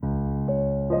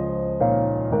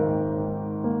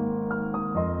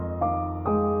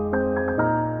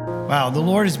Wow, the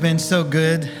Lord has been so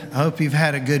good. I hope you've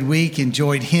had a good week,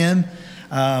 enjoyed Him.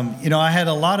 I had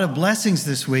a lot of blessings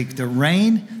this week. The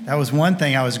rain, that was one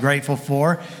thing I was grateful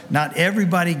for. Not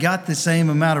everybody got the same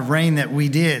amount of rain that we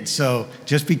did, so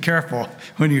just be careful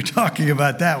when you're talking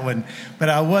about that one. But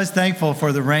I was thankful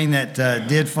for the rain that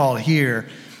did fall here.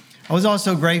 I was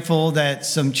also grateful that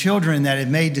some children that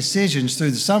had made decisions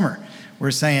through the summer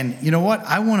were saying, you know what,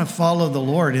 I want to follow the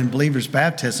Lord in believer's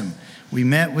baptism. We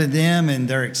met with them and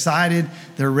they're excited.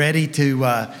 They're ready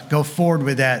to go forward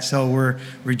with that. So we're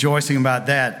rejoicing about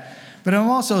that. But I'm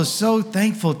also so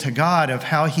thankful to God of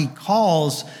how He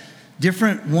calls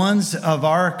different ones of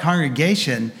our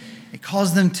congregation and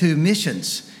calls them to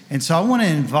missions. And so I want to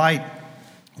invite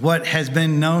what has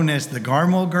been known as the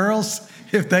Garmo girls,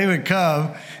 if they would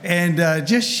come and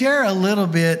just share a little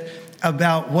bit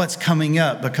about what's coming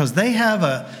up, because they have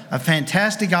a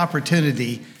fantastic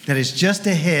opportunity that is just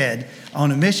ahead on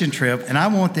a mission trip, and I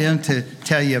want them to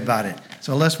tell you about it.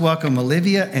 So let's welcome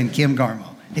Olivia and Kim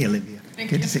Garmo. Hey, Olivia.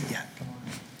 Good to see you.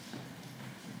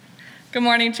 Good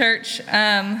morning, church.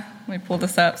 Let me pull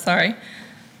this up, sorry.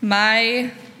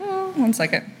 One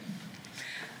second.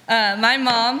 My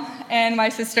mom and my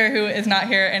sister, who is not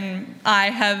here, and I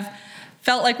have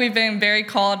felt like we've been very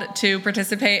called to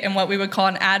participate in what we would call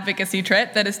an advocacy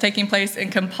trip that is taking place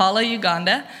in Kampala,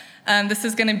 Uganda. This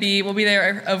is going to be, we'll be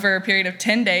there over a period of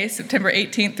 10 days, September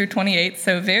 18th through 28th,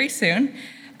 so very soon.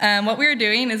 What we are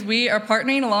doing is we are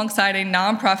partnering alongside a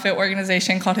nonprofit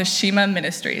organization called Heshima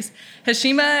Ministries.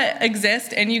 Heshima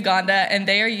exists in Uganda, and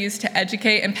they are used to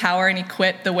educate, empower, and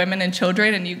equip the women and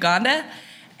children in Uganda.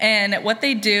 And what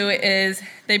they do is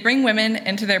they bring women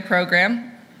into their program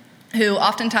who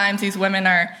oftentimes these women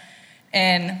are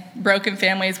in broken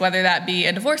families, whether that be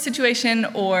a divorce situation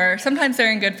or sometimes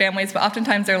they're in good families, but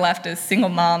oftentimes they're left as single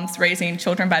moms raising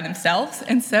children by themselves.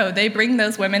 And so they bring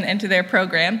those women into their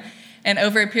program, and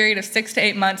over a period of 6 to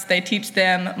 8 months, they teach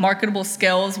them marketable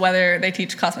skills, whether they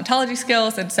teach cosmetology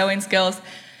skills and sewing skills,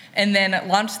 and then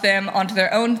launch them onto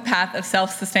their own path of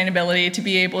self-sustainability to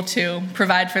be able to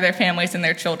provide for their families and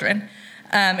their children.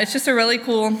 It's just a really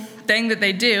cool thing that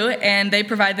they do, and they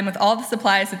provide them with all the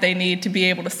supplies that they need to be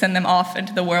able to send them off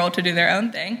into the world to do their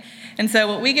own thing. And so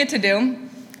what we get to do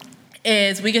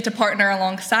is we get to partner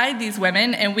alongside these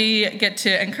women, and we get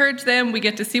to encourage them. We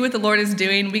get to see what the Lord is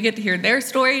doing. We get to hear their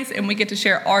stories, and we get to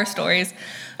share our stories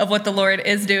of what the Lord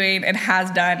is doing and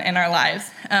has done in our lives.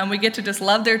 We get to just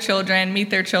love their children,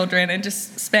 meet their children, and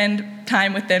just spend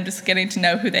time with them, just getting to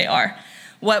know who they are.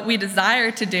 What we desire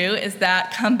to do is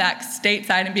that come back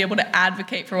stateside and be able to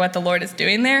advocate for what the Lord is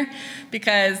doing there,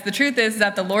 because the truth is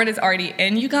that the Lord is already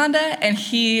in Uganda, and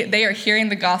they are hearing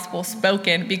the gospel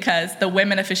spoken because the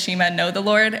women of Heshima know the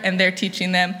Lord, and they're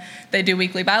teaching them. They do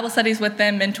weekly Bible studies with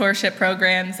them, mentorship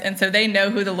programs, and so they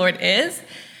know who the Lord is.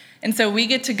 And so we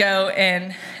get to go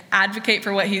and advocate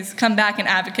for what come back and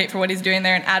advocate for what He's doing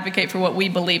there and advocate for what we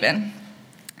believe in.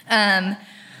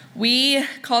 We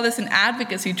call this an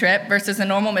advocacy trip versus a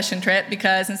normal mission trip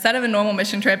because instead of a normal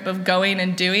mission trip of going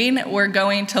and doing, we're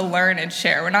going to learn and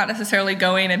share. We're not necessarily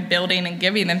going and building and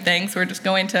giving them things. We're just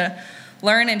going to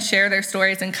learn and share their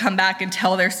stories and come back and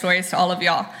tell their stories to all of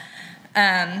y'all.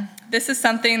 This is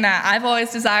something that I've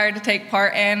always desired to take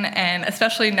part in, and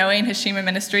especially knowing Heshima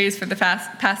Ministries for the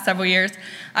past several years,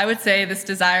 I would say this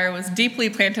desire was deeply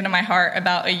planted in my heart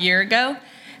about a year ago.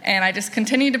 And I just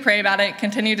continued to pray about it,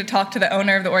 continued to talk to the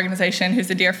owner of the organization, who's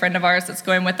a dear friend of ours that's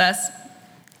going with us.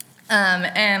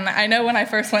 And I know when I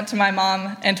first went to my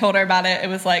mom and told her about it, it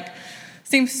was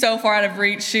seemed so far out of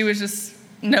reach. She was just,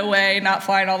 no way, not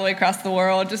flying all the way across the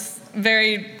world, just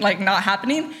very, not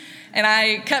happening. And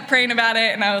I kept praying about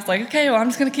it, and I was like, okay, well, I'm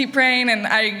just going to keep praying. And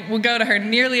I would go to her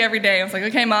nearly every day. I was like,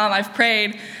 okay, Mom, I've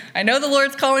prayed. I know the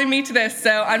Lord's calling me to this,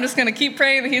 so I'm just going to keep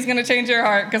praying that He's going to change your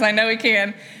heart, because I know He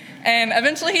can. And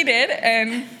eventually He did,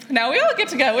 and now we all get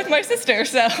to go with my sister,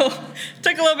 so it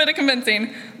took a little bit of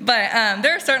convincing. But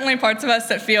there are certainly parts of us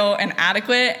that feel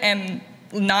inadequate and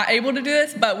not able to do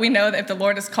this, but we know that if the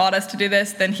Lord has called us to do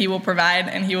this, then He will provide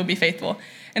and He will be faithful.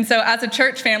 And so as a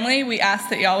church family, we ask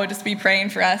that y'all would just be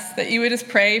praying for us, that you would just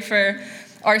pray for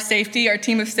our safety, our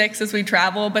team of 6 as we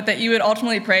travel, but that you would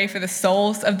ultimately pray for the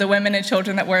souls of the women and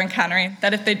children that we're encountering,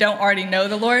 that if they don't already know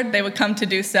the Lord, they would come to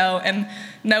do so and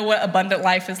know what abundant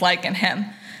life is like in Him.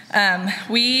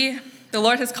 The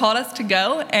Lord has called us to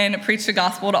go and preach the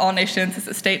gospel to all nations, as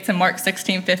it states in Mark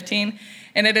 16:15,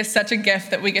 and it is such a gift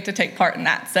that we get to take part in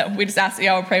that. So we just ask that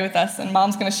y'all would pray with us, and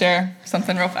Mom's going to share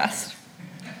something real fast.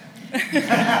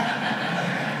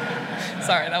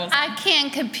 Sorry, that was... I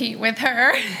can't compete with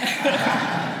her.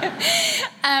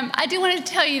 I do want to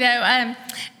tell you, though,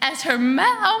 as her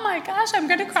mom, oh my gosh, I'm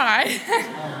going to cry.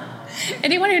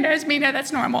 Anyone who knows me know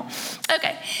that's normal.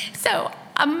 Okay, so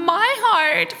my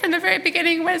heart from the very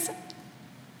beginning was,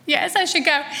 yes, I should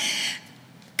go.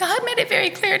 God made it very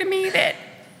clear to me that,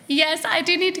 yes, I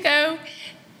do need to go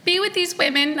be with these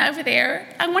women over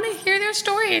there. I want to hear their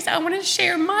stories. I want to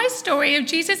share my story of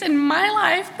Jesus in my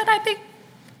life. But I think,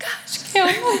 gosh,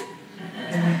 Kim,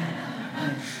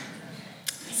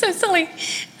 so silly.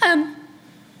 I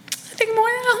think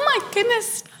oh my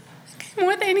goodness,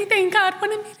 more than anything, God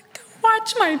wanted me to go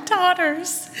watch my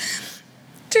daughters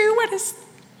do what is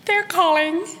their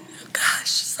calling. Oh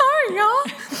gosh, sorry, y'all.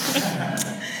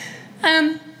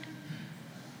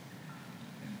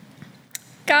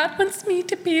 God wants me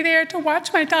to be there to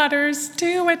watch my daughters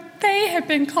do what they have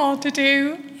been called to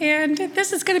do. And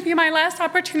this is going to be my last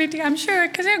opportunity, I'm sure,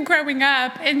 because they're growing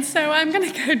up. And so I'm going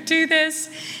to go do this.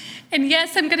 And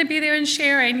yes, I'm going to be there and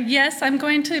share. And yes, I'm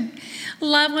going to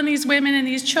love on these women and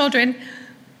these children.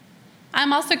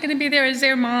 I'm also going to be there as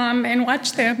their mom and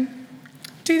watch them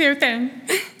do their thing.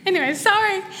 Anyway,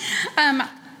 sorry.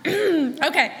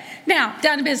 Okay, now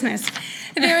down to business.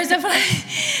 There is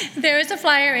a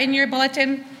flyer in your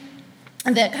bulletin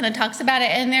that kind of talks about it,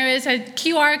 and there is a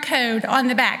QR code on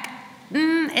the back.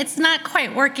 It's not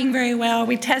quite working very well.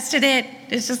 We tested it.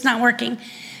 It's just not working.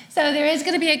 So there's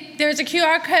a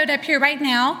QR code up here right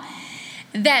now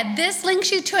that this links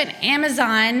you to an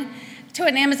Amazon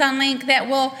link that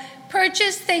will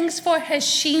purchase things for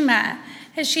Hashima.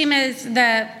 Hashima is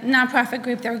the nonprofit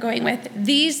group that we're going with.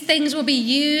 These things will be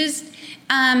used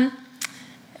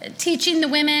teaching the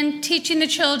women, teaching the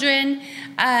children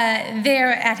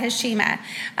there at Hashima.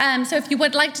 So if you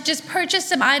would like to just purchase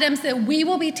some items that we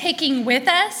will be taking with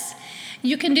us,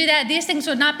 you can do that. These things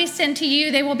will not be sent to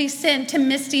you. They will be sent to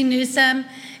Misty Newsom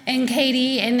and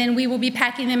Katie, and then we will be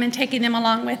packing them and taking them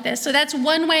along with us. So that's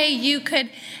one way you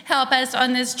could help us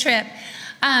on this trip.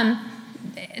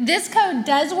 This code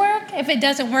does work if it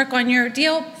doesn't work on your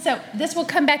deal. So this will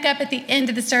come back up at the end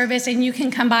of the service, and you can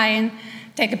come by and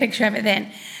take a picture of it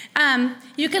then.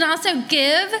 You can also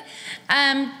give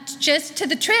just to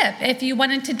the trip if you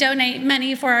wanted to donate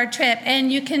money for our trip,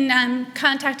 and you can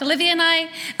contact Olivia and I.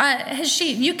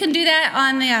 You can do that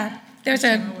on there's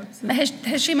a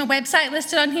Hashima website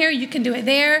listed on here. You can do it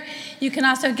there. You can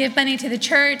also give money to the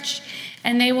church,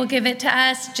 and they will give it to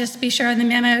us. Just be sure in the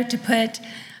memo to put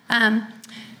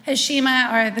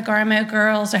Hashima or the Garmo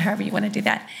girls or however you want to do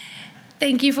that.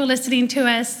 Thank you for listening to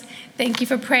us. Thank you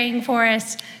for praying for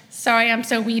us. Sorry, I'm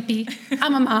so weepy.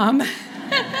 I'm a mom.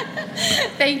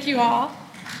 Thank you all.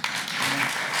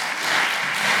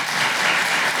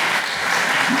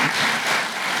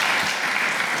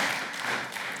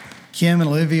 Kim and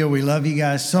Olivia, we love you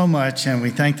guys so much, and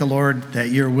we thank the Lord that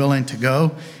you're willing to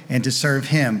go and to serve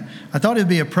Him. I thought it'd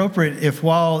be appropriate if,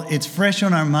 while it's fresh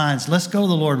on our minds, let's go to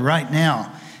the Lord right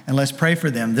now and let's pray for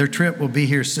them. Their trip will be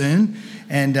here soon.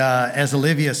 And as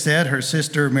Olivia said, her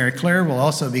sister, Mary Claire, will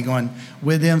also be going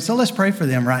with them. So let's pray for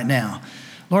them right now.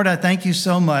 Lord, I thank you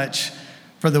so much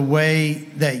for the way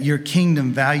that your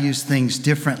kingdom values things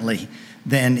differently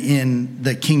than in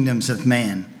the kingdoms of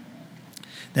man.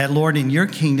 That, Lord, in your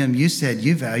kingdom, you said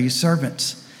you value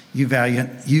servants. You value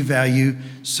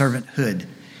servanthood.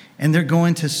 And they're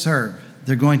going to serve.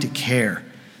 They're going to care.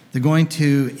 They're going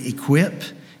to equip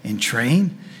and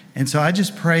train. And so I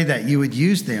just pray that you would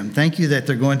use them. Thank you that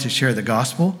they're going to share the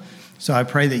gospel. So I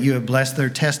pray that you would bless their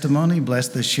testimony, bless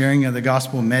the sharing of the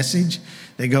gospel message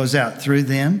that goes out through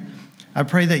them. I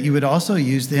pray that you would also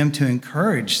use them to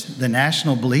encourage the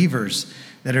national believers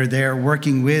that are there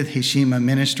working with Hashima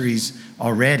Ministries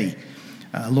already.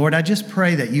 Lord, I just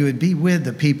pray that you would be with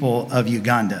the people of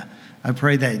Uganda. I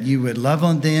pray that you would love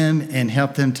on them and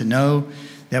help them to know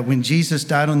that when Jesus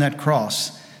died on that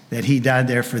cross, that he died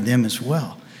there for them as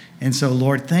well. And so,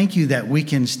 Lord, thank you that we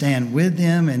can stand with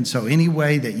them. And so any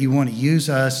way that you want to use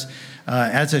us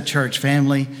as a church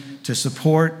family to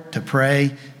support, to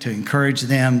pray, to encourage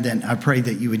them, then I pray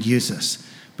that you would use us.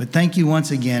 But thank you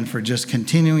once again for just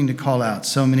continuing to call out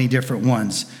so many different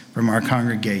ones from our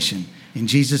congregation. In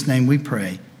Jesus' name we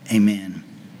pray, amen.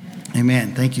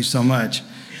 Amen. Thank you so much.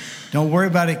 Don't worry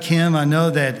about it, Kim. I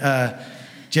know that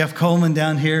Jeff Coleman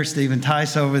down here, Stephen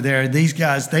Tice over there, these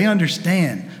guys, they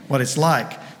understand what it's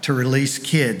like to release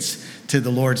kids to the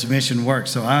Lord's mission work.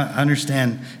 So I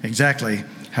understand exactly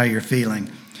how you're feeling.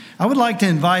 I would like to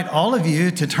invite all of you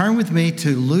to turn with me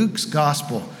to Luke's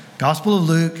Gospel, Gospel of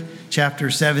Luke, chapter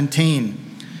 17.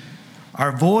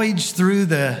 Our voyage through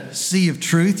the sea of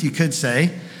truth, you could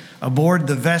say, aboard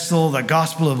the vessel, the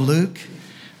Gospel of Luke,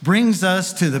 brings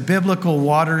us to the biblical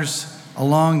waters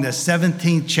along the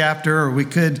 17th chapter, or we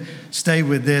could stay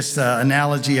with this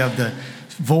analogy of the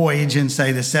voyage and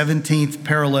say the 17th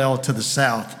parallel to the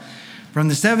south. From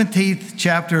the 17th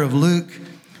chapter of Luke,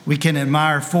 we can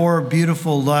admire 4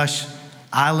 beautiful, lush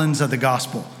islands of the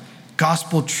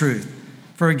gospel truth.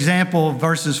 For example,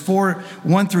 verses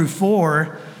 1 through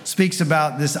 4 speaks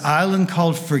about this island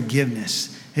called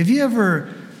forgiveness. Have you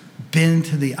ever been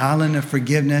to the island of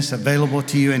forgiveness available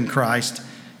to you in Christ?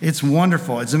 It's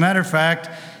wonderful. As a matter of fact,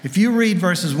 if you read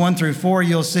verses 1 through 4,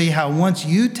 you'll see how once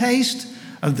you taste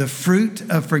of the fruit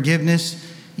of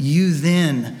forgiveness, you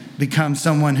then become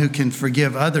someone who can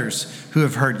forgive others who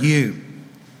have hurt you.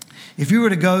 If you were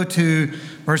to go to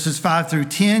verses 5 through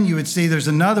 10, you would see there's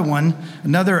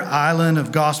another island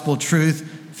of gospel truth,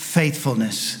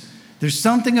 faithfulness. There's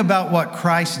something about what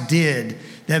Christ did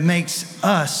that makes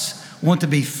us want to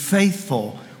be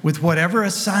faithful with whatever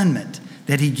assignment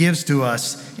that he gives to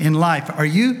us in life. Are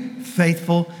you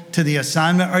faithful to the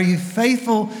assignment? Are you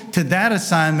faithful to that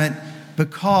assignment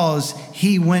because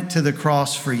he went to the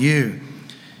cross for you?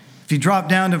 If you drop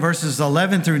down to verses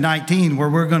 11 through 19, where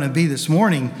we're going to be this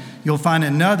morning, you'll find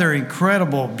another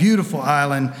incredible, beautiful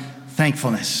island,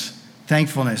 thankfulness.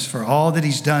 Thankfulness for all that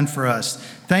he's done for us.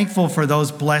 Thankful for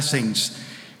those blessings.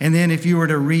 And then if you were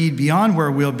to read beyond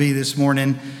where we'll be this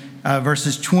morning,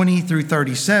 verses 20 through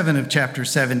 37 of chapter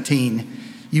 17,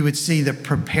 you would see the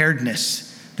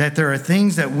preparedness, that there are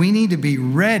things that we need to be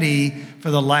ready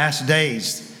for the last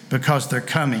days because they're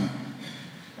coming.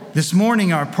 This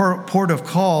morning, our port of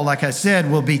call, like I said,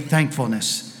 will be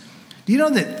thankfulness. Do you know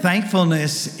that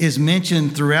thankfulness is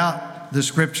mentioned throughout the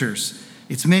scriptures?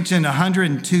 It's mentioned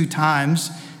 102 times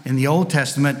in the Old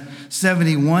Testament,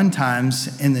 71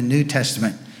 times in the New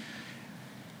Testament.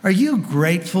 Are you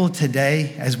grateful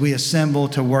today as we assemble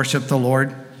to worship the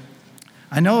Lord?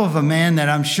 I know of a man that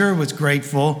I'm sure was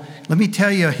grateful. Let me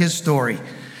tell you his story.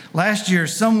 Last year,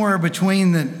 somewhere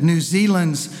between the New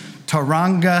Zealand's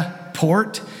Tauranga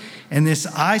port and this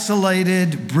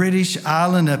isolated British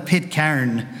island of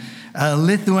Pitcairn, a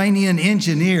Lithuanian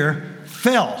engineer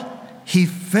fell. He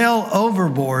fell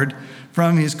overboard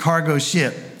from his cargo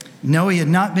ship. No, he had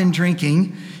not been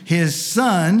drinking. His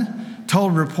son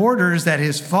told reporters that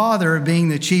his father, being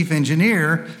the chief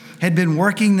engineer, had been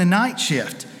working the night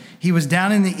shift. He was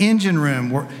down in the engine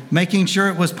room making sure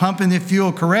it was pumping the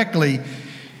fuel correctly.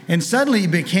 And suddenly he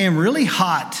became really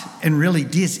hot and really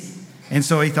dizzy. And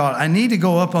so he thought, I need to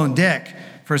go up on deck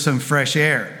for some fresh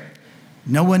air.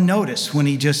 No one noticed when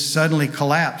he just suddenly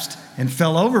collapsed and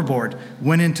fell overboard,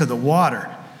 went into the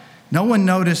water. No one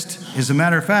noticed, as a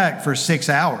matter of fact, for 6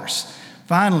 hours.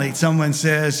 Finally, someone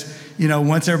says,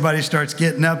 once everybody starts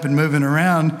getting up and moving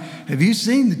around, have you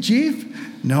seen the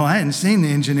chief? No, I hadn't seen the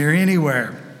engineer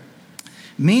anywhere.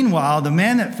 Meanwhile, the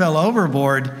man that fell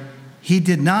overboard, he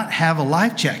did not have a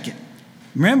life jacket.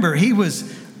 Remember, he was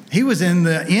in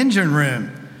the engine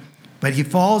room, but he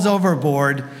falls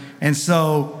overboard, and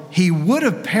so he would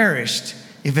have perished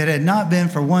if it had not been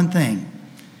for one thing.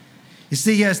 You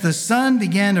see, as the sun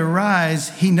began to rise,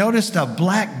 he noticed a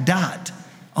black dot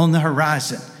on the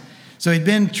horizon. So he'd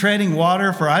been treading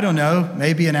water for,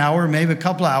 maybe an hour, maybe a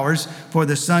couple hours before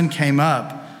the sun came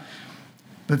up.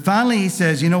 But finally he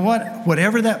says, you know what?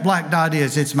 Whatever that black dot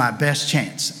is, it's my best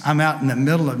chance. I'm out in the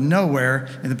middle of nowhere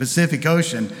in the Pacific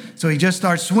Ocean. So he just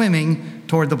starts swimming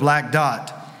toward the black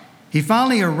dot. He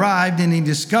finally arrived and he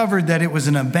discovered that it was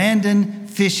an abandoned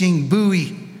fishing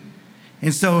buoy.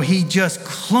 And so he just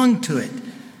clung to it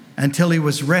until he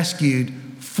was rescued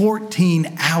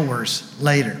 14 hours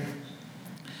later.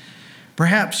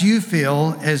 Perhaps you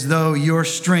feel as though your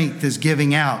strength is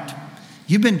giving out.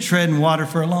 You've been treading water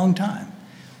for a long time.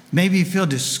 Maybe you feel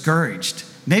discouraged.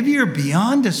 Maybe you're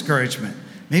beyond discouragement.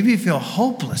 Maybe you feel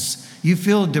hopeless. You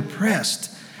feel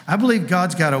depressed. I believe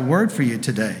God's got a word for you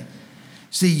today.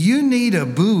 See, you need a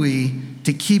buoy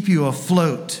to keep you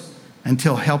afloat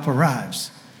until help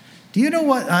arrives. Do you know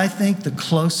what I think the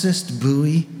closest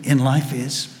buoy in life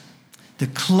is? The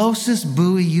closest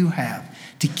buoy you have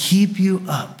to keep you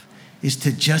up is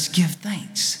to just give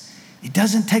thanks. It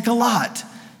doesn't take a lot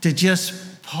to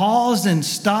just pause and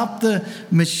stop the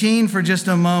machine for just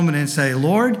a moment and say,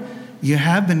 Lord, you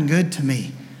have been good to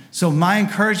me. So my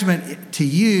encouragement to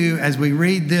you as we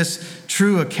read this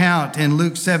true account in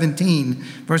Luke 17,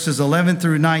 verses 11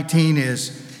 through 19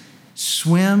 is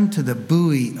swim to the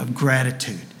buoy of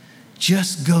gratitude.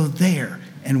 Just go there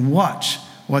and watch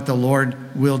what the Lord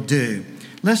will do.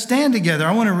 Let's stand together.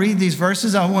 I want to read these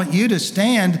verses. I want you to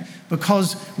stand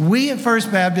because we at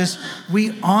First Baptist,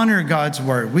 we honor God's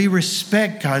word. We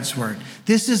respect God's word.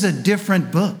 This is a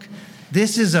different book.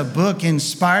 This is a book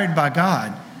inspired by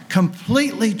God.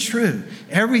 Completely true.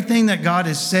 Everything that God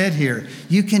has said here,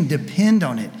 you can depend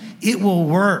on it. It will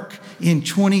work. in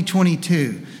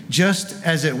 2022, just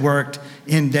as it worked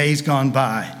in days gone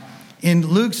by. In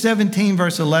Luke 17,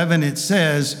 verse 11, it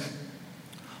says,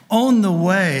 on the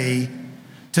way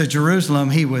to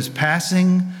Jerusalem, he was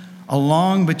passing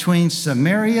along between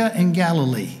Samaria and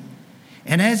Galilee.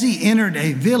 And as he entered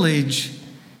a village,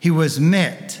 he was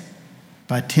met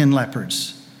by 10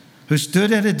 lepers who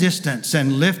stood at a distance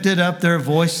and lifted up their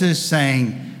voices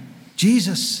saying,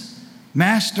 Jesus,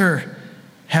 Master,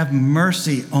 have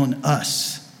mercy on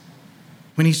us.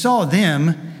 When he saw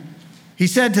them, he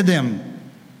said to them,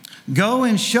 go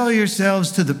and show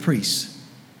yourselves to the priests.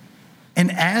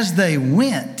 And as they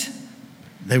went,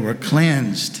 they were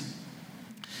cleansed.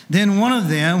 Then one of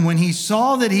them, when he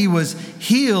saw that he was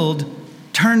healed,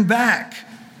 turned back,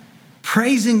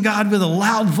 praising God with a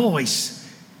loud voice.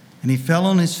 And he fell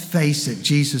on his face at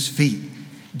Jesus' feet,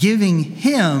 giving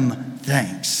him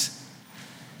thanks.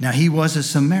 Now he was a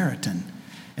Samaritan.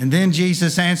 And then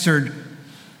Jesus answered,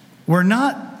 were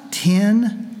not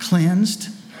 10 cleansed?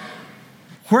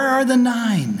 Where are the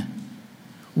 9?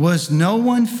 Was no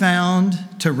one found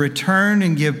to return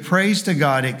and give praise to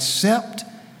God except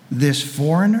this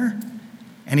foreigner?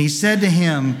 And he said to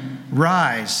him,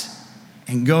 rise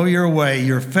and go your way.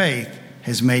 Your faith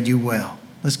has made you well.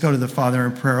 Let's go to the Father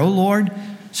in prayer. Oh Lord,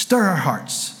 stir our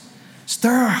hearts.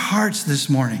 Stir our hearts this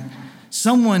morning.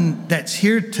 Someone that's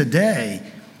here today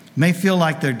may feel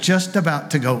like they're just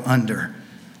about to go under.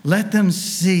 Let them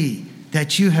see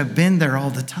that you have been there all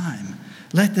the time.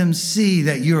 Let them see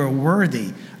that you are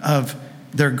worthy of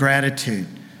their gratitude,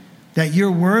 that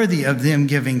you're worthy of them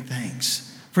giving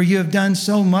thanks. For you have done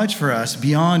so much for us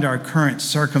beyond our current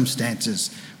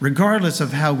circumstances, regardless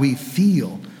of how we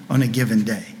feel on a given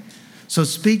day. So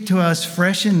speak to us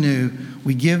fresh and new.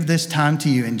 We give this time to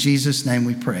you. In Jesus' name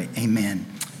we pray. Amen.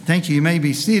 Thank you. You may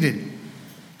be seated.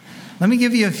 Let me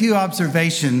give you a few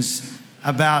observations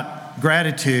about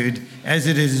gratitude as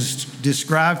it is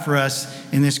described for us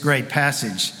in this great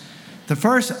passage. The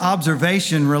first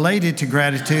observation related to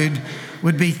gratitude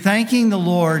would be thanking the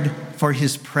Lord for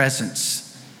his presence.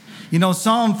 You know,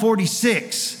 Psalm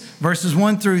 46, verses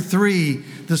 1 through 3,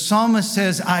 the psalmist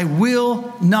says, I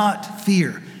will not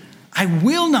fear. I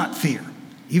will not fear.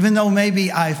 Even though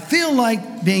maybe I feel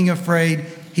like being afraid,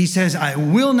 he says, I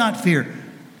will not fear.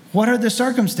 What are the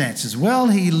circumstances? Well,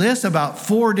 he lists about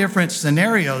 4 different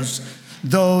scenarios.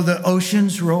 Though the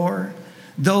oceans roar,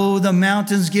 though the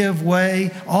mountains give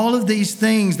way, all of these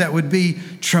things that would be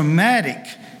traumatic,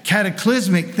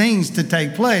 cataclysmic things to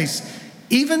take place,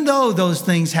 even though those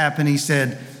things happen, he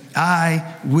said,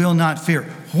 I will not fear.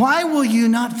 Why will you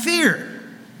not fear?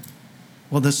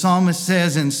 Well, the psalmist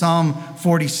says in Psalm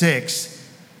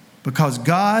 46, because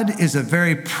God is a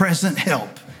very present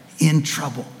help in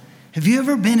trouble. Have you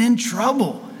ever been in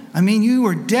trouble? I mean, you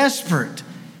were desperate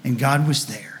and God was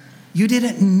there. You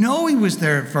didn't know he was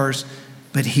there at first,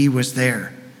 but he was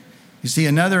there. You see,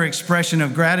 another expression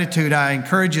of gratitude, I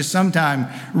encourage you sometime,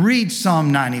 read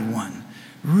Psalm 91.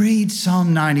 Read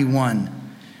Psalm 91.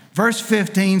 Verse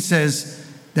 15 says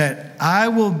that I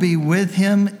will be with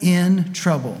him in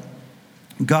trouble.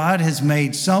 God has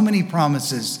made so many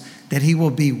promises that he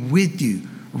will be with you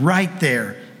right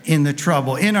there in the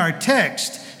trouble. In our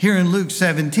text here in Luke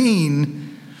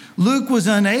 17, Luke was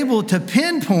unable to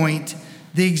pinpoint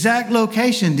the exact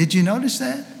location. Did you notice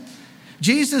that?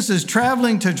 Jesus is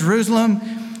traveling to Jerusalem.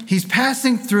 He's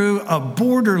passing through a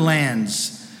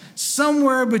borderlands,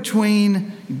 somewhere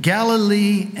between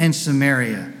Galilee and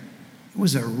Samaria. It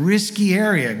was a risky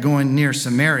area going near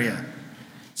Samaria.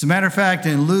 As a matter of fact,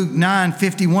 in Luke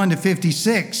 9:51 to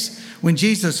 56, when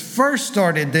Jesus first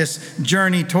started this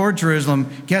journey toward Jerusalem,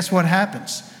 guess what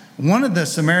happens? One of the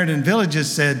Samaritan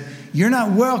villages said, you're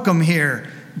not welcome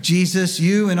here, Jesus,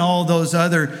 you and all those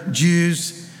other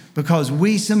Jews, because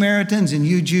we Samaritans and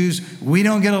you Jews, we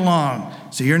don't get along,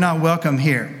 so you're not welcome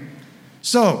here.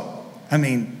 So,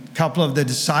 a couple of the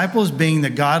disciples, being the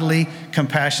godly,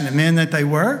 compassionate men that they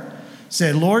were,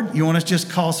 said, Lord, you want us to just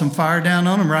call some fire down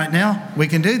on them right now? We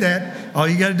can do that. All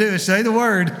you got to do is say the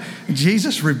word. And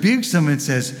Jesus rebukes them and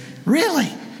says, really?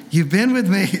 You've been with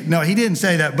me? No, he didn't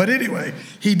say that. But anyway,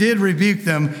 he did rebuke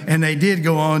them and they did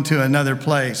go on to another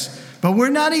place. But we're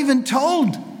not even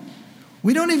told.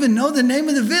 We don't even know the name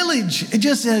of the village. It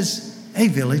just says, a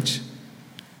village.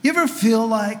 You ever feel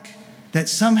like that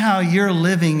somehow you're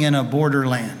living in a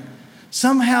borderland?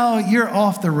 Somehow you're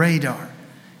off the radar.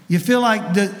 You feel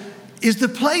like, is the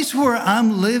place where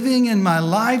I'm living in my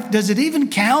life, does it even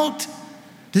count?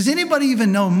 Does anybody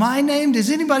even know my name?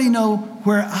 Does anybody know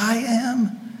where I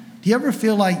am? Do you ever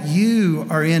feel like you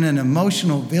are in an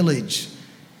emotional village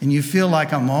and you feel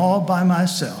like I'm all by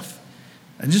myself?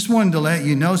 I just wanted to let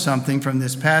you know something from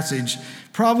this passage.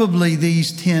 Probably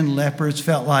these 10 lepers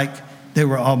felt like they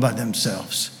were all by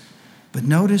themselves. But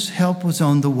notice help was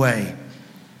on the way.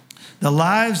 The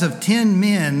lives of 10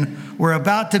 men were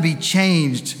about to be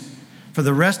changed for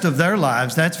the rest of their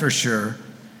lives, that's for sure.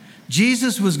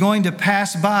 Jesus was going to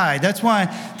pass by. That's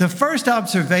why the first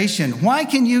observation, why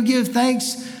can you give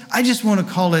thanks? I just want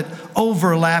to call it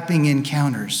overlapping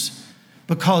encounters.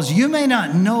 Because you may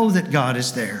not know that God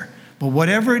is there, but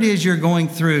whatever it is you're going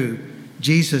through,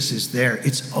 Jesus is there.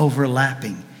 It's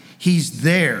overlapping. He's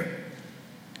there.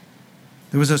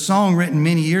 There was a song written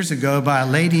many years ago by a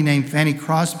lady named Fanny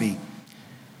Crosby.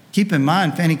 Keep in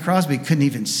mind, Fanny Crosby couldn't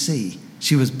even see.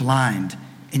 She was blind.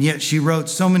 And yet she wrote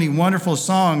so many wonderful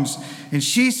songs. And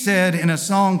she said in a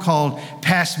song called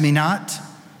Pass Me Not,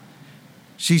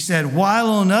 she said, while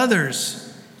on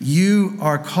others you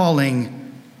are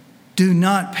calling, do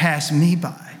not pass me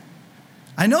by.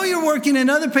 I know you're working in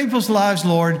other people's lives,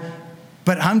 Lord,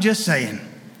 but I'm just saying,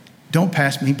 don't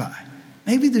pass me by.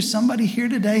 Maybe there's somebody here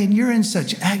today and you're in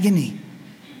such agony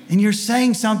and you're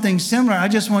saying something similar. I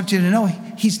just want you to know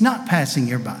he's not passing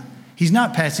you by. He's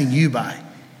not passing you by.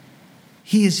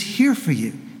 He is here for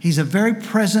you. He's a very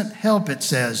present help, it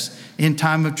says, in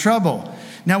time of trouble.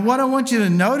 Now, what I want you to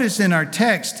notice in our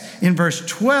text in verse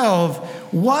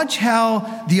 12, watch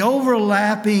how the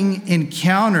overlapping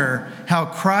encounter, how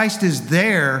Christ is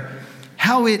there,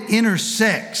 how it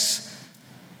intersects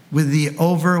with the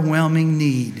overwhelming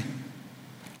need.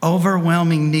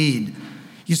 Overwhelming need.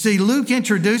 You see, Luke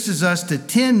introduces us to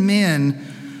 10 men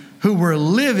who were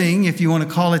living, if you want to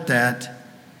call it that,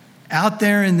 out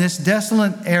there in this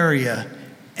desolate area.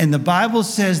 And the Bible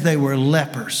says they were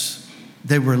lepers.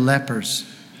 They were lepers.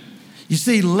 You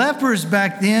see, lepers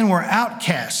back then were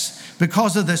outcasts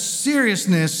because of the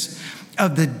seriousness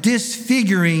of the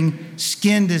disfiguring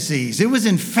skin disease. It was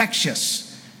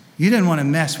infectious. You didn't want to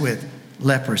mess with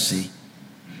leprosy.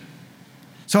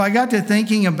 So I got to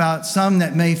thinking about some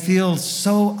that may feel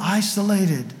so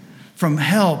isolated from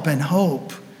help and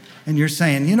hope. And you're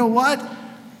saying, you know what?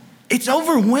 It's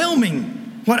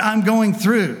overwhelming what I'm going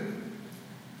through.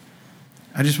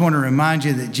 I just want to remind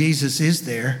you that Jesus is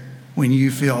there when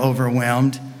you feel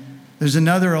overwhelmed. There's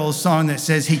another old song that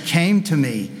says, He came to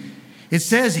me. It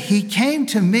says, He came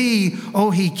to me,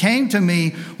 oh, He came to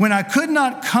me. When I could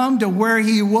not come to where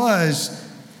He was,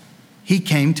 He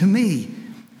came to me.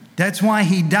 That's why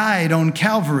He died on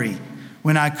Calvary.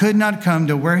 When I could not come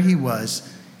to where He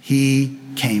was, He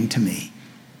came to me.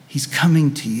 He's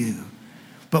coming to you.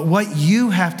 But what you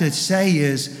have to say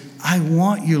is, I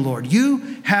want you, Lord. You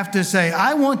have to say,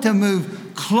 I want to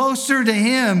move closer to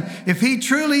Him. If He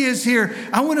truly is here,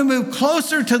 I want to move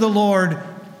closer to the Lord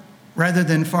rather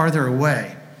than farther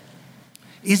away.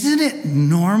 Isn't it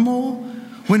normal?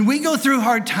 When we go through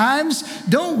hard times,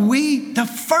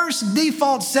 the first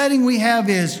default setting we have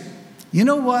is, you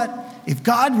know what? If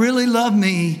God really loved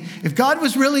me, if God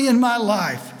was really in my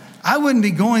life, I wouldn't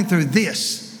be going through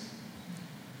this.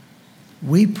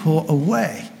 We pull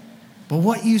away. But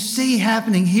what you see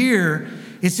happening here,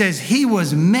 it says He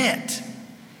was met.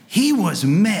 He was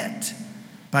met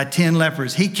by 10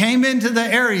 lepers. He came into the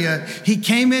area, He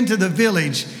came into the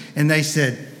village, and they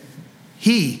said,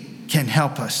 He can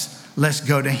help us. Let's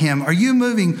go to Him. Are you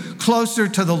moving closer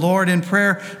to the Lord in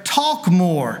prayer? Talk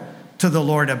more to the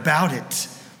Lord about it.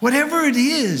 Whatever it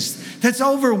is that's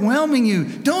overwhelming you,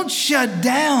 don't shut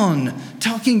down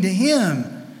talking to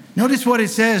Him. Notice what it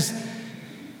says.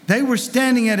 They were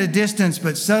standing at a distance,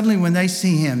 but suddenly when they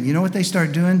see Him, you know what they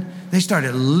started doing? They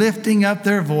started lifting up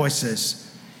their voices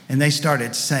and they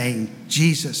started saying,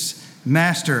 Jesus,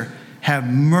 Master, have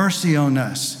mercy on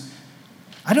us.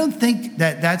 I don't think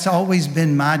that that's always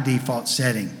been my default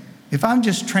setting. If I'm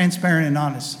just transparent and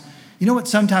honest, you know what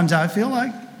sometimes I feel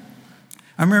like?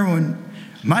 I remember when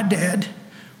my dad,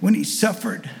 when he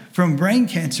suffered from brain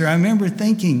cancer, I remember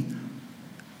thinking,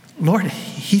 Lord,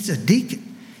 he's a deacon.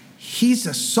 He's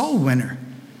a soul winner.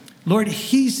 Lord,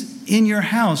 he's in your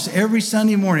house every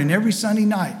Sunday morning, every Sunday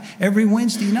night, every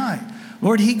Wednesday night.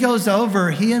 Lord, he goes over,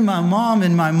 he and my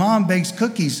mom bakes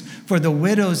cookies for the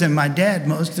widows, and my dad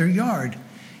mows their yard.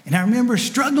 And I remember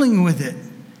struggling with it.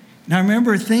 And I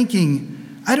remember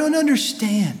thinking, I don't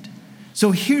understand.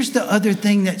 So here's the other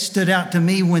thing that stood out to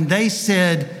me when they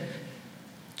said,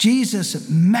 Jesus,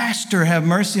 Master, have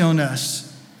mercy on us.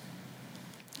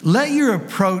 Let your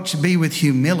approach be with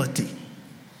humility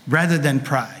rather than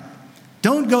pride.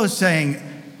 Don't go saying,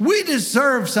 we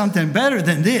deserve something better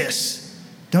than this.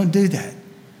 Don't do that.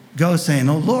 Go saying,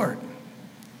 oh Lord,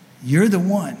 you're the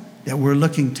one that we're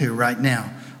looking to right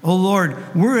now. Oh Lord,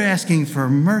 we're asking for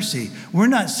mercy. We're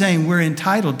not saying we're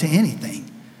entitled to anything.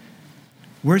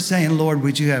 We're saying, Lord,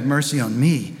 would you have mercy on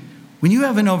me? When you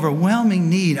have an overwhelming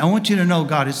need, I want you to know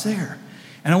God is there.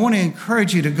 And I want to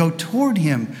encourage you to go toward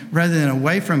him rather than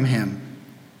away from him.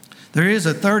 There is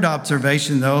a third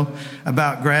observation, though,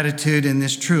 about gratitude in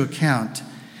this true account.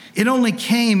 It only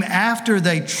came after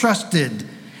they trusted,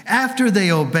 after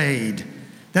they obeyed.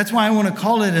 That's why I want to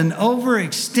call it an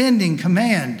overextending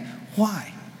command.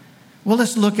 Why? Well,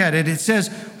 let's look at it. It says,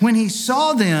 when he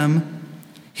saw them,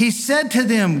 he said to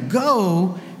them,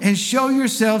 go and show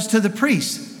yourselves to the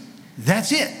priests.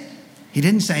 That's it. He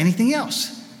didn't say anything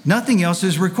else. Nothing else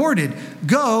is recorded.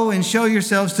 Go and show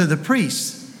yourselves to the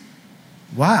priests.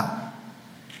 Wow.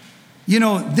 You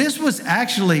know, this was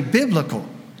actually biblical.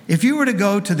 If you were to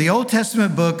go to the Old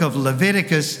Testament book of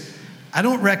Leviticus, I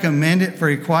don't recommend it for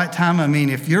a quiet time. I mean,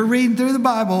 if you're reading through the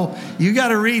Bible, you got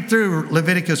to read through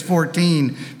Leviticus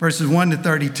 14, verses 1 to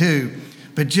 32.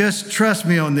 But just trust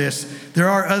me on this. There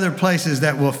are other places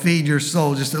that will feed your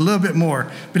soul just a little bit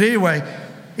more. But anyway,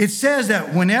 it says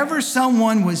that whenever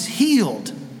someone was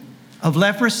healed of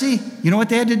leprosy, you know what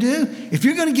they had to do? If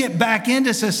you're going to get back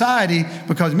into society,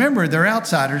 because remember, they're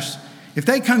outsiders. If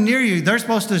they come near you, they're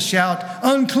supposed to shout,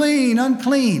 unclean,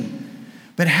 unclean.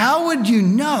 But how would you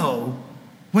know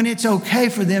when it's okay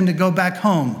for them to go back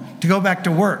home, to go back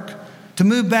to work, to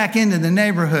move back into the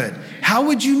neighborhood? How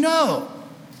would you know?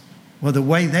 Well, the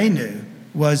way they knew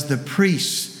was the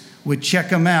priests would check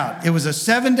them out. It was a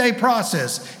 7-day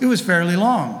process. It was fairly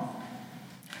long.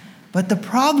 But the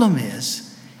problem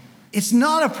is, it's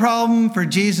not a problem for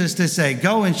Jesus to say,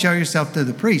 go and show yourself to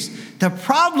the priest. The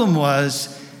problem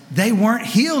was they weren't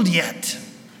healed yet.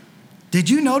 Did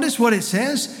you notice what it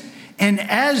says? And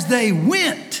as they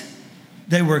went,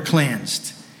 they were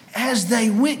cleansed. As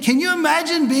they went. Can you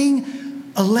imagine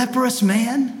being a leprous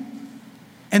man?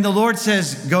 And the Lord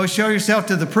says, go show yourself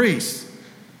to the priest.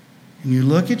 And you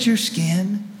look at your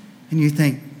skin and you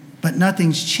think, but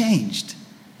nothing's changed.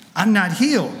 I'm not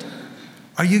healed.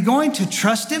 Are you going to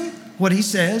trust him, what he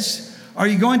says? Are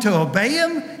you going to obey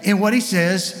him in what he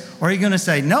says? Or are you going to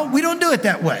say, no, we don't do it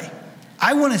that way.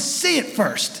 I want to see it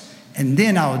first, and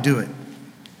then I'll do it.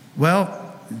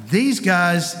 Well, these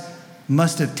guys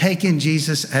must have taken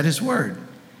Jesus at his word.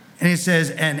 And it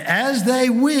says, and as they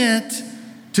went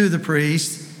to the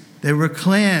priest, they were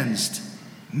cleansed.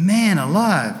 Man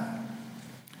alive.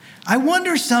 I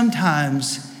wonder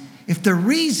sometimes if the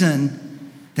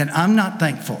reason that I'm not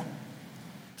thankful,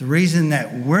 the reason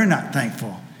that we're not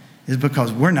thankful is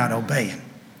because we're not obeying.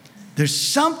 There's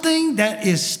something that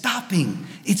is stopping.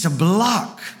 It's a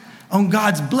block on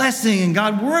God's blessing and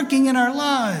God working in our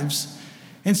lives.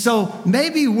 And so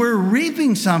maybe we're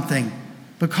reaping something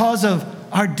because of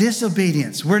our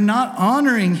disobedience. We're not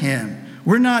honoring him.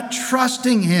 We're not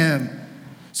trusting him.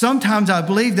 Sometimes I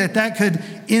believe that could,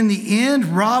 in the end,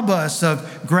 rob us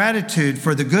of gratitude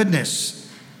for the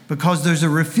goodness because there's a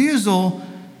refusal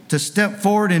to step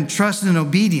forward in trust and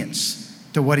obedience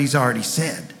to what he's already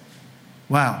said.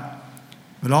 Wow.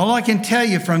 But all I can tell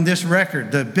you from this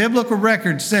record, the biblical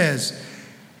record says,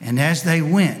 and as they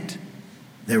went,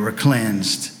 they were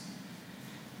cleansed.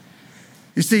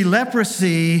 You see,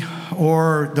 leprosy,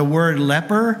 or the word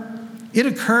leper, it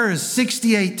occurs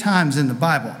 68 times in the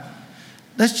Bible.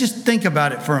 Let's just think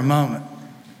about it for a moment.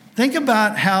 Think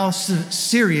about how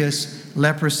serious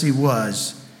leprosy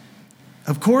was.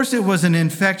 Of course, it was an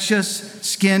infectious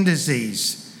skin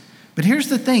disease. But here's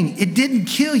the thing, it didn't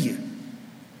kill you.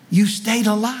 You stayed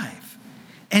alive.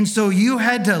 And so you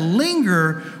had to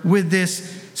linger with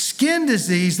this skin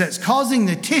disease that's causing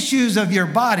the tissues of your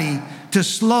body to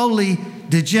slowly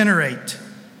degenerate.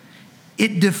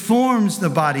 It deforms the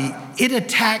body. It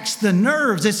attacks the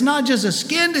nerves. It's not just a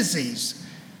skin disease.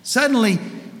 Suddenly,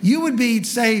 you would be,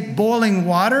 say, boiling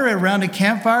water around a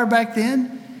campfire back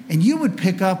then, and you would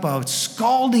pick up a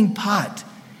scalding pot,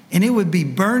 and it would be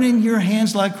burning your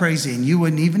hands like crazy, and you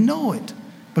wouldn't even know it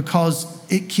because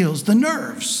it kills the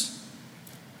nerves.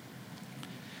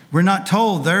 We're not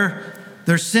told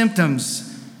their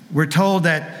symptoms. We're told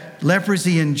that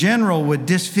leprosy in general would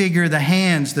disfigure the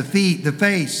hands, the feet, the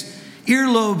face.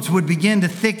 Earlobes would begin to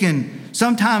thicken.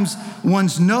 Sometimes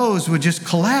one's nose would just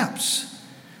collapse.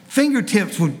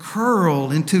 Fingertips would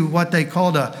curl into what they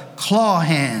called a claw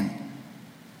hand.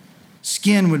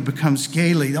 Skin would become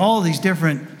scaly. All these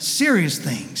different serious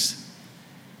things.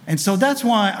 And so that's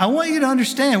why I want you to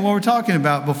understand what we're talking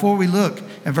about before we look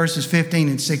at verses 15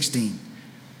 and 16.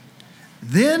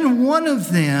 Then one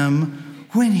of them,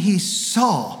 when he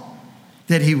saw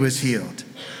that he was healed,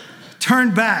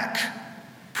 turned back,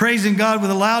 praising God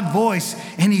with a loud voice,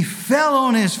 and he fell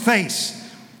on his face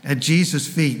at Jesus'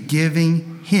 feet,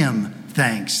 giving him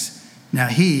thanks. Now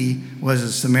he was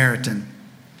a Samaritan.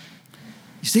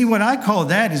 You see, what I call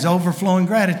that is overflowing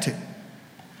gratitude.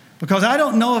 Because I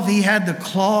don't know if he had the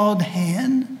clawed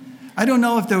hand. I don't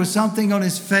know if there was something on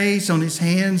his face, on his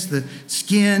hands, the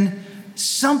skin.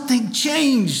 Something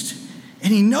changed,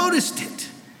 and he noticed it.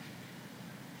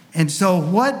 And so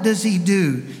what does he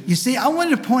do? You see, I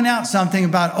wanted to point out something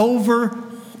about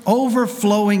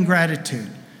overflowing gratitude.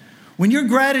 When your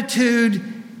gratitude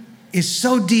is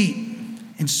so deep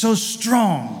and so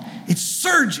strong, it's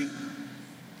surging,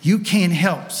 you can't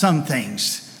help some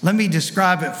things. Let me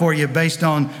describe it for you based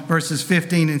on verses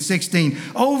 15 and 16.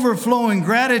 Overflowing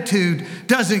gratitude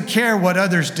doesn't care what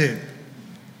others do.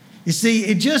 You see,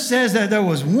 it just says that there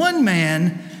was one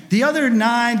man, the other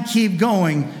 9 keep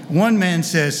going. One man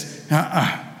says,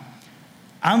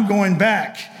 I'm going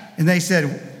back. And they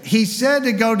said, he said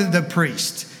to go to the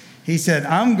priest. He said,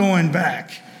 I'm going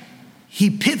back. He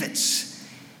pivots.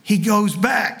 He goes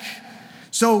back.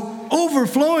 So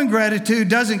overflowing gratitude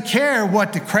doesn't care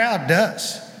what the crowd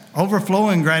does.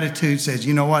 Overflowing gratitude says,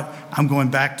 you know what? I'm going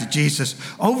back to Jesus.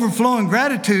 Overflowing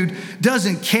gratitude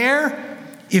doesn't care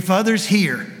if others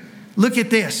hear. Look at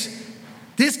this.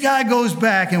 This guy goes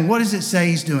back, and what does it say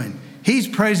he's doing? He's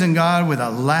praising God with a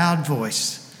loud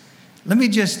voice. Let me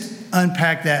just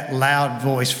unpack that loud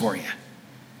voice for you.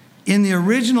 In the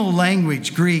original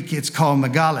language, Greek, it's called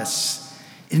megalos.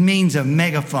 It means a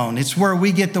megaphone. It's where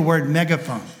we get the word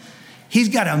megaphone. He's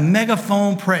got a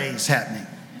megaphone praise happening.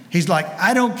 He's like,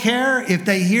 I don't care if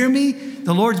they hear me.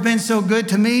 The Lord's been so good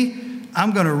to me.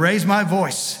 I'm going to raise my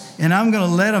voice, and I'm going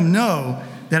to let them know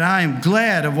that I am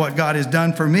glad of what God has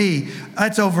done for me.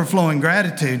 That's overflowing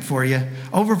gratitude for you.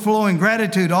 Overflowing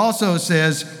gratitude also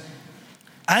says,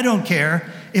 I don't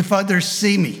care if others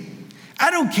see me.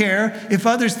 I don't care if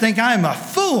others think I am a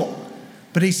fool.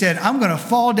 But he said, I'm going to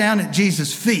fall down at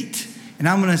Jesus' feet, and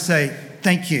I'm going to say,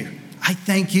 thank you. I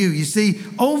thank you. You see,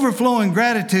 overflowing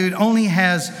gratitude only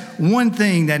has one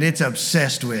thing that it's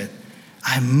obsessed with.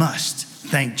 I must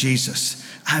thank Jesus.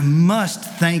 I must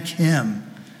thank him.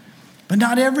 But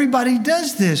not everybody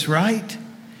does this, right?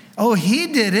 Oh, he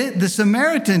did it. The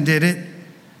Samaritan did it.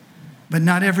 But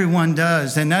not everyone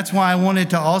does. And that's why I wanted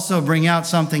to also bring out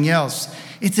something else.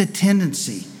 It's a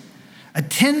tendency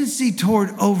toward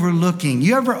overlooking.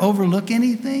 You ever overlook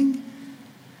anything?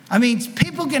 I mean,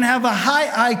 people can have a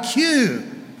high IQ,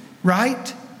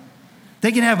 right?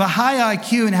 They can have a high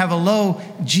IQ and have a low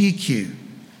GQ.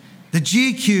 The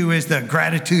GQ is the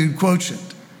gratitude quotient.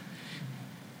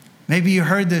 Maybe you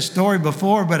heard this story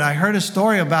before, but I heard a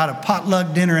story about a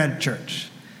potluck dinner at a church.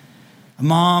 A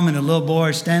mom and a little boy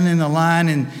are standing in the line,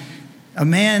 and a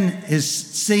man is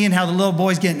seeing how the little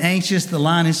boy's getting anxious. The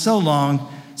line is so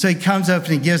long. So he comes up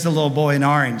and he gives the little boy an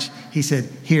orange. He said,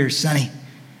 here, sonny,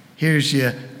 here's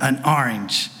you an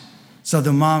orange. So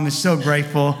the mom is so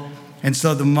grateful. And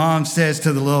so the mom says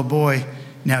to the little boy,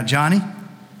 now, Johnny,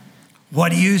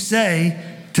 what do you say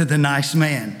to the nice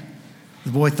man?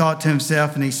 The boy thought to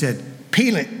himself and he said,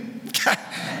 peel it.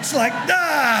 It's like,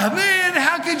 man,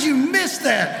 how could you miss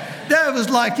that? That was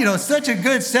like, such a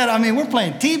good set. I mean, we're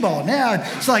playing T-ball now.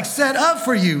 It's like set up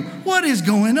for you. What is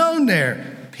going on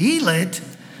there? Peel it.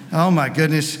 Oh my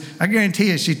goodness. I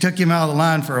guarantee you she took him out of the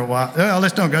line for a while. Well,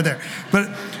 let's don't go there. But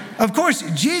of course,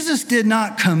 Jesus did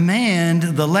not command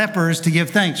the lepers to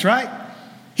give thanks, right?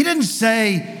 He didn't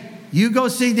say, you go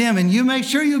see them and you make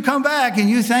sure you come back and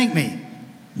you thank me.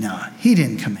 No, he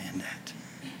didn't command that.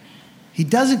 He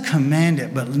doesn't command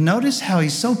it, but notice how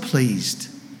he's so pleased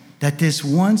that this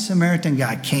one Samaritan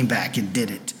guy came back and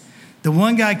did it. The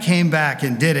one guy came back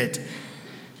and did it.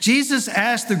 Jesus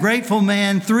asked the grateful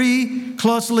man 3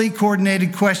 closely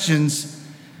coordinated questions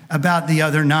about the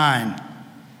other 9.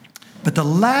 But the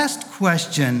last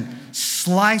question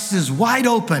slices wide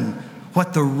open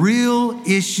what the real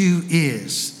issue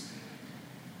is.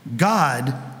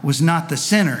 God was not the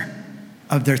center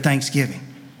of their thanksgiving.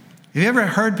 Have you ever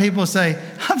heard people say,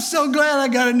 I'm so glad I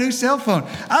got a new cell phone.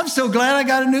 I'm so glad I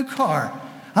got a new car.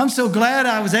 I'm so glad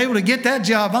I was able to get that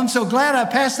job. I'm so glad I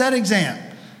passed that exam.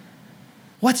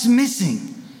 What's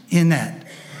missing in that?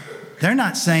 They're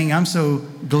not saying, I'm so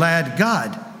glad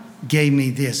God gave me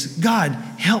this. God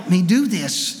helped me do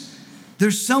this.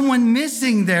 There's someone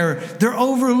missing there. They're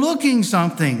overlooking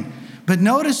something. But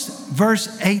notice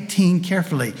verse 18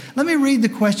 carefully. Let me read the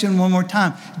question one more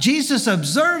time. Jesus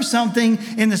observed something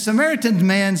in the Samaritan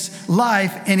man's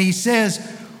life, and he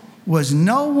says, was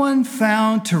no one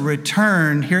found to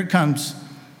return, here it comes,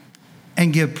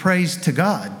 and give praise to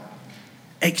God,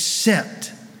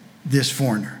 except this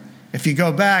foreigner. If you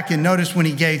go back and notice when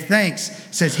he gave thanks,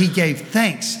 it says he gave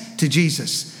thanks to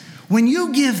Jesus. When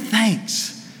you give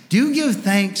thanks, do you give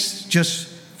thanks just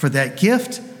for that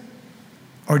gift?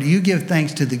 Or do you give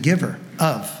thanks to the giver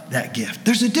of that gift.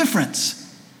 There's a difference.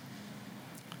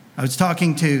 I was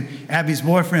talking to Abby's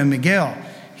boyfriend, Miguel.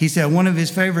 He said one of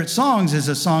his favorite songs is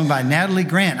a song by Natalie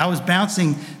Grant. I was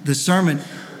bouncing the sermon.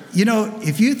 You know,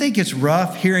 if you think it's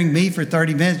rough hearing me for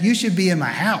 30 minutes, you should be in my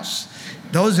house.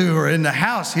 Those who are in the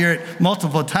house hear it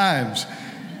multiple times.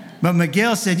 But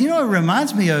Miguel said, you know, it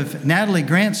reminds me of Natalie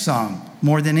Grant's song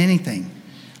more than anything.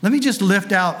 Let me just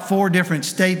lift out 4 different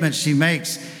statements she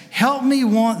makes. Help me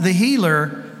want the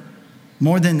healer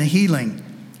more than the healing.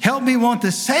 Help me want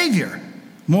the Savior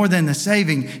more than the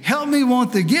saving. Help me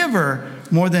want the giver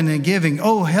more than the giving.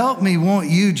 Oh, help me want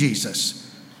you,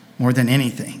 Jesus, more than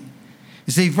anything.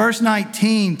 You see, verse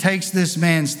 19 takes this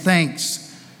man's thanks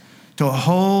to a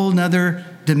whole nother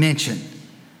dimension.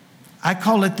 I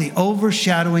call it the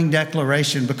overshadowing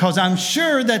declaration, because I'm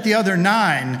sure that the other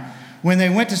 9, when they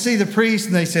went to see the priest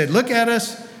and they said, look at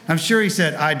us, I'm sure he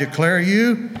said, I declare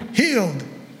you healed.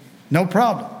 No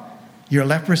problem. Your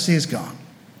leprosy is gone.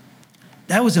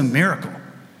 That was a miracle.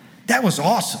 That was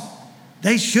awesome.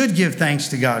 They should give thanks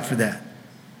to God for that.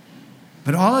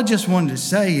 But all I just wanted to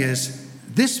say is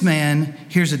this man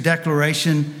hears a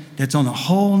declaration that's on a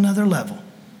whole nother level.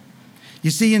 You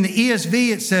see, in the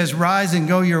ESV, it says, rise and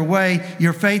go your way.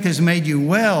 Your faith has made you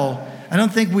well. I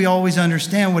don't think we always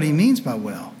understand what he means by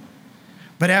well.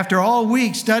 But after all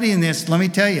week studying this, let me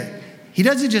tell you, he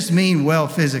doesn't just mean well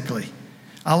physically.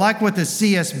 I like what the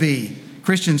CSB,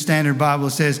 Christian Standard Bible,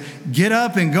 says. Get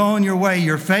up and go on your way.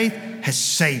 Your faith has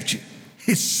saved you.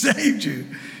 It saved you.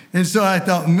 And so I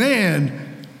thought,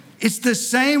 man, it's the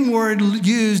same word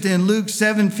used in Luke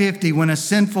 7:50 when a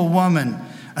sinful woman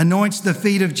anoints the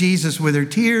feet of Jesus with her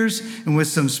tears and with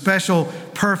some special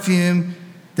perfume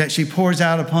that she pours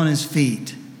out upon his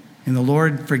feet. And the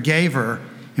Lord forgave her.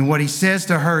 And what he says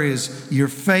to her is, your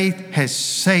faith has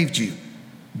saved you.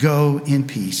 Go in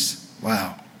peace.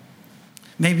 Wow.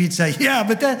 Maybe you'd say, yeah,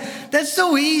 but that's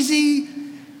so easy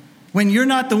when you're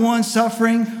not the one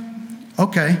suffering.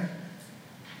 Okay.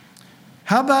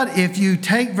 How about if you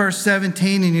take verse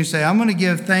 17 and you say, I'm going to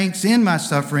give thanks in my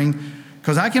suffering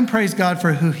because I can praise God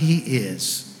for who he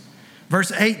is.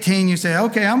 Verse 18, you say,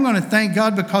 okay, I'm going to thank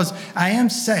God because I am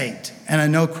saved and I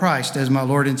know Christ as my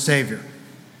Lord and Savior.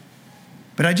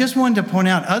 But I just wanted to point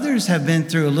out others have been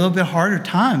through a little bit harder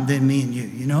time than me and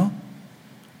you know?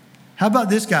 How about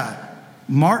this guy,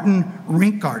 Martin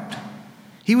Rinkart?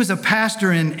 He was a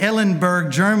pastor in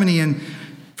Ellenberg, Germany, and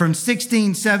from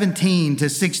 1617 to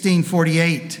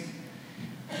 1648.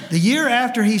 The year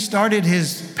after he started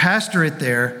his pastorate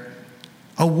there,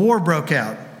 a war broke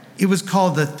out. It was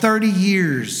called the 30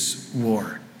 Years'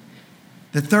 War.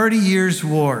 The 30 Years'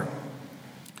 War.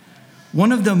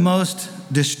 One of the most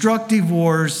destructive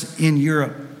wars in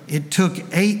Europe. It took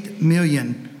 8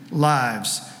 million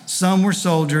lives. Some were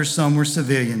soldiers, some were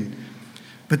civilian.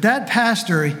 But that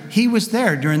pastor, he was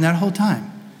there during that whole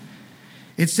time.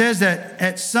 It says that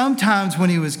at some times when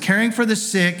he was caring for the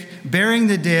sick, burying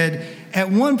the dead, at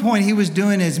one point he was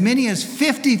doing as many as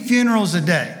 50 funerals a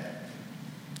day.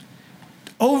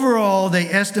 Overall, they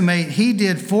estimate he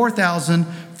did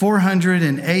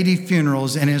 4,480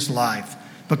 funerals in his life,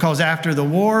 because after the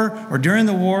war or during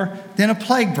the war, then a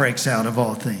plague breaks out of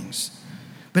all things.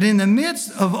 But in the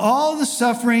midst of all the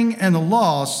suffering and the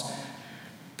loss,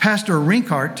 Pastor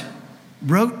Rinkart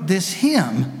wrote this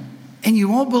hymn, and you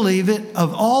won't believe it,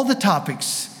 of all the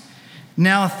topics.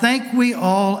 Now thank we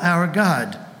all our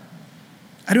God.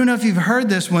 I don't know if you've heard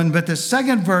this one, but the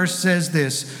second verse says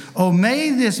this: oh,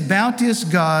 may this bounteous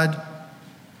God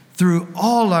through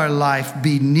all our life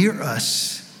be near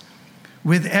us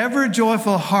with ever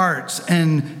joyful hearts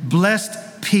and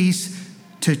blessed peace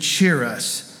to cheer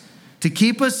us, to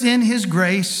keep us in his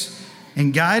grace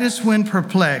and guide us when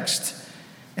perplexed,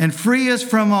 and free us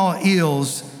from all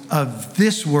ills of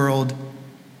this world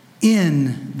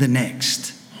in the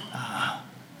next.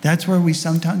 That's where we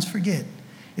sometimes forget.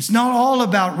 It's not all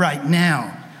about right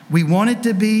now. We want it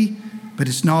to be, but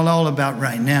it's not all about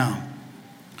right now.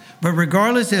 But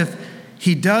regardless if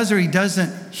he does or he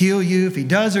doesn't heal you, if he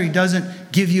does or he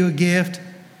doesn't give you a gift,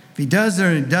 if he does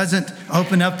or he doesn't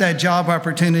open up that job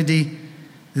opportunity,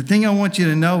 the thing I want you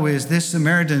to know is this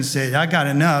Samaritan said, I got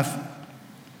enough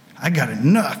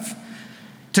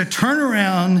to turn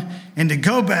around and to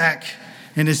go back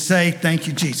and to say, thank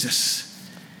you, Jesus.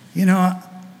 You know,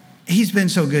 he's been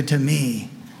so good to me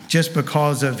just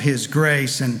because of his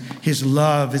grace and his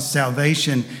love, his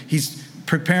salvation. He's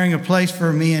preparing a place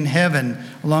for me in heaven,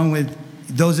 along with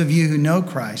those of you who know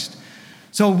Christ.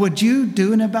 So would you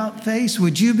do an about face?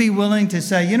 Would you be willing to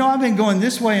say, you know, I've been going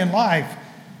this way in life,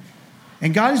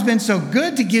 and God has been so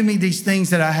good to give me these things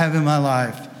that I have in my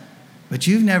life. but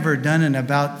you've never done an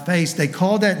about face. They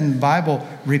call that in the Bible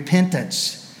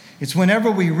repentance. It's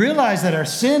whenever we realize that our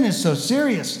sin is so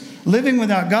serious, living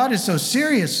without God is so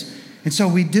serious, and so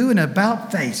we do an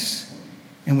about face,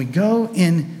 and we go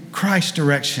in Christ's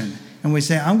direction, and we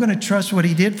say, I'm going to trust what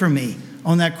he did for me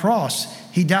on that cross.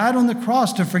 He died on the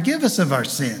cross to forgive us of our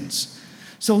sins.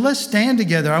 So let's stand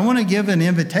together. I want to give an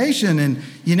invitation, and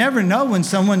you never know when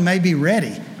someone may be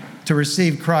ready to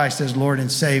receive Christ as Lord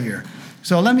and Savior.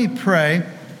 So let me pray.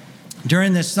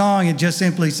 During this song, it just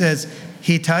simply says,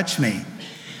 he touched me.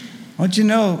 I want you to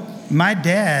know, my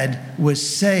dad was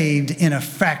saved in a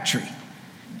factory.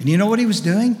 And you know what he was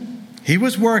doing? He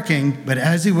was working, but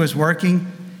as he was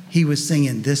working, he was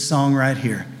singing this song right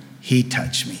here, He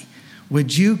Touched Me.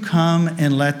 Would you come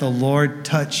and let the Lord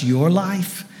touch your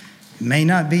life? It may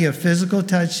not be a physical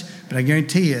touch, but I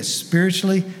guarantee you,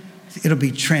 spiritually, it'll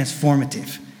be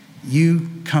transformative. You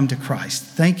come to Christ.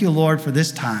 Thank you, Lord, for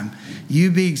this time.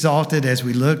 You be exalted as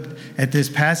we look at this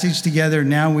passage together.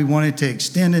 Now we wanted to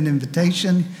extend an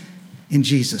invitation in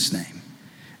Jesus' name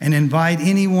and invite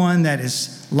anyone that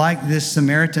is like this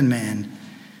Samaritan man.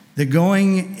 They're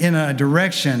going in a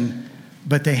direction,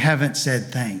 but they haven't said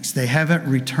thanks. They haven't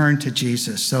returned to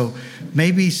Jesus. So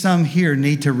maybe some here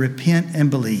need to repent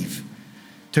and believe,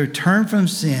 to turn from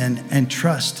sin and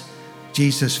trust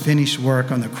Jesus' finished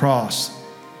work on the cross.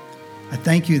 I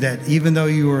thank you that even though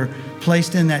you were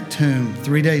placed in that tomb,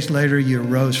 3 days later you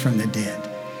arose from the dead.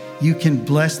 You can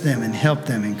bless them and help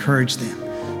them, encourage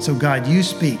them. So God, you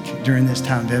speak during this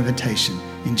time of invitation.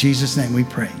 In Jesus' name we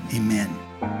pray, amen.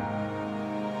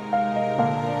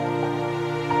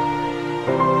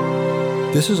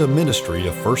 This is a ministry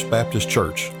of First Baptist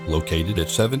Church located at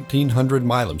 1700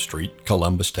 Milam Street,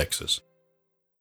 Columbus, Texas.